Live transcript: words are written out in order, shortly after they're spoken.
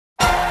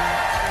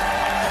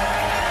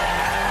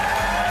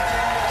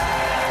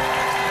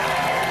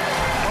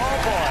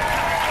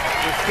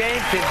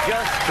can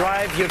just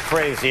drive you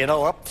crazy, you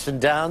know, ups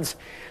and downs.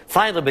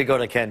 Finally, we go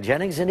to Ken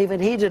Jennings, and even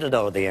he didn't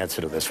know the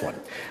answer to this one.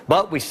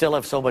 But we still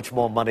have so much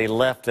more money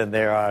left, and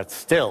there are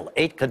still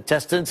 8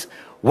 contestants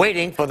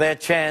waiting for their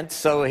chance.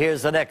 So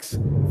here's the next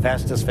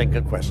fastest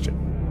finger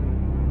question.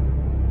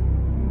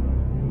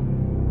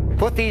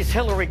 Put these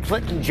Hillary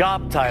Clinton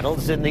job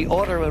titles in the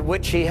order in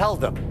which she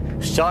held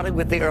them, starting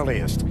with the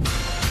earliest.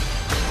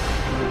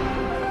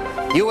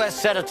 U.S.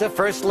 Senator,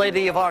 First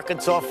Lady of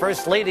Arkansas,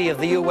 First Lady of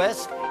the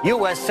U.S.,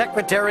 U.S.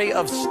 Secretary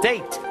of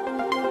State.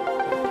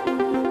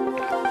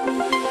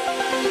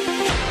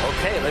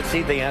 Okay, let's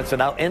see the answer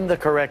now in the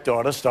correct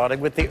order,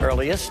 starting with the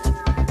earliest.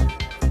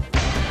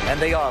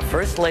 And they are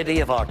First Lady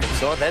of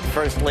Arkansas, then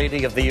First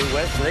Lady of the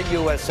U.S., then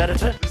U.S.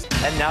 Senator,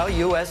 and now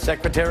U.S.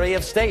 Secretary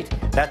of State.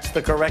 That's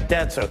the correct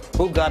answer.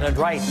 Who got it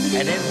right?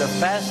 And in the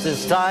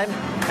fastest time,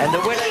 and the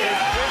winner is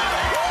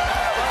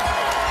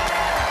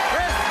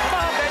Chris. Come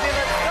on, baby,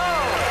 let's go.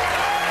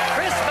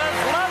 Chris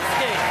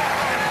Maslowski.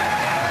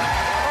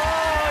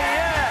 Oh,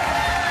 yeah.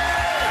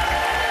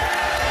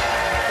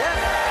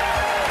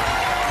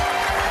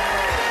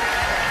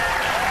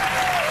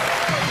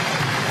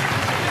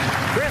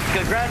 Chris,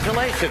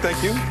 congratulations.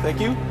 Thank you.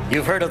 Thank you.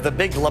 You've heard of the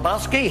Big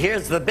Lebowski?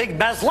 Here's the Big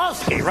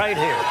Maslowski right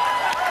here.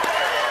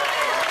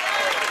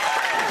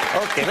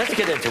 Okay, let's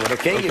get into it,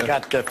 okay? You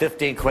got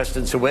 15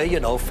 questions away,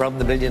 you know, from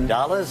the $1 million.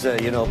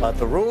 You know about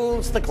the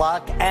rules, the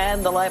clock,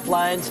 and the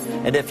lifelines.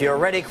 And if you're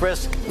ready,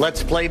 Chris,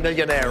 let's play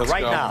Millionaire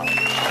right now.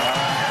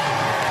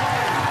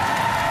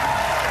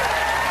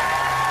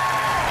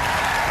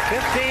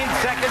 15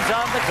 seconds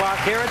on the clock.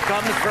 Here it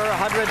comes for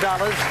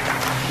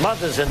 $100.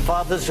 Mothers and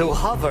fathers who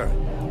hover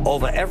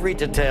over every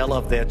detail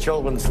of their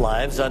children's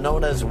lives are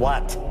known as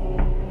what?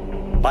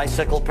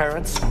 Bicycle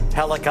parents,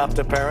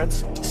 helicopter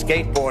parents,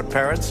 skateboard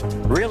parents,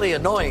 really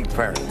annoying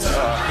parents.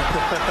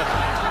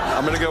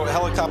 I'm going to go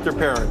helicopter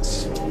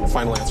parents.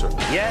 Final answer.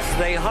 Yes,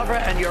 they hover,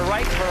 and you're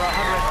right for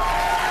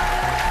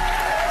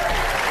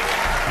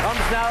 $100.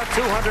 Comes now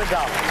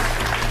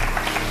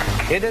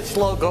 $200. In its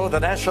logo, the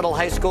National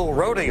High School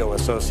Rodeo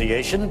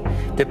Association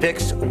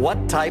depicts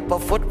what type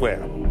of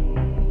footwear?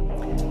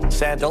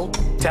 Sandal,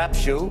 tap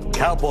shoe,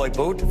 cowboy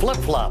boot,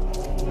 flip-flop.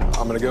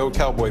 I'm going to go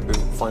cowboy boot.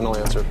 Final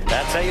answer.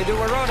 That's how you do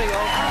a rodeo.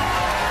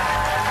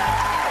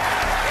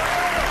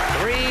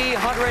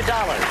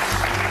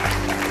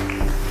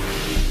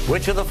 $300.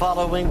 Which of the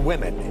following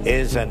women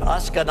is an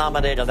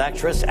Oscar-nominated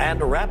actress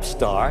and rap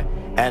star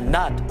and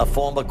not a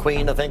former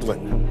Queen of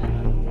England?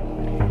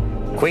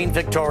 Queen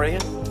Victoria,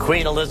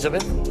 Queen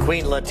Elizabeth,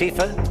 Queen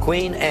Latifah,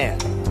 Queen Anne.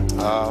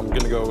 I'm going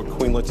to go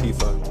Queen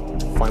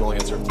Latifah. Final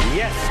answer.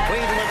 Yes,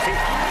 Queen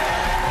Latifah.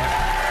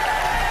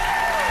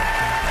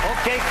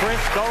 Okay, Chris,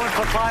 going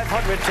for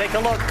 500. Take a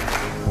look.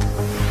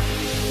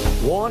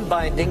 Worn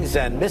bindings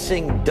and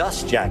missing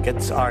dust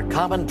jackets are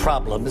common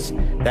problems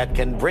that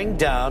can bring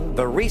down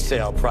the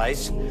resale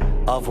price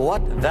of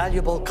what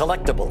valuable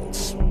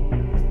collectibles?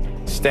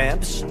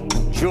 Stamps,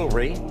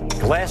 jewelry,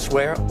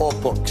 glassware, or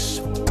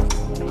books?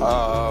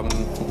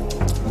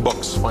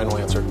 Books. Final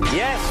answer.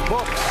 Yes,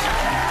 books.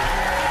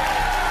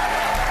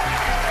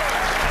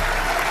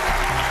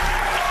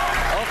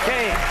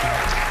 Okay.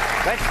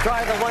 Let's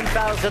try the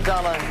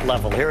 $1,000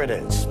 level. Here it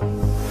is.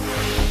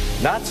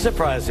 Not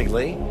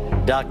surprisingly,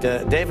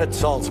 Dr. David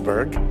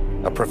Salzberg,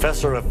 a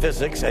professor of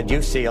physics at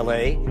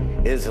UCLA,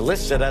 is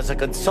listed as a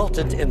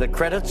consultant in the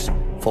credits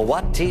for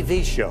what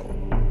TV show?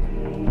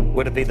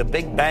 Would it be The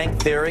Big Bang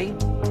Theory,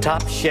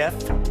 Top Chef,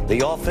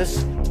 The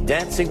Office,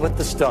 Dancing with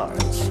the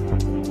Stars?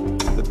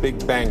 The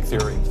Big Bang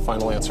Theory.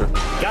 Final answer.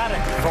 Got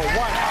it for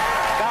 $1,000.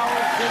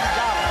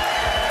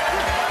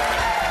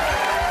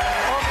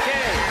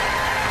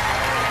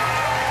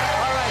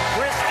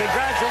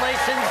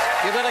 Congratulations.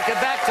 You're going to come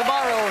back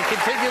tomorrow and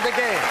continue the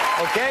game.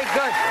 Okay,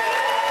 good.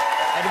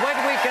 And when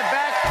we come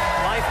back,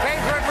 my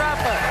favorite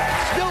rapper,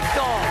 Snoop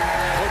Dogg.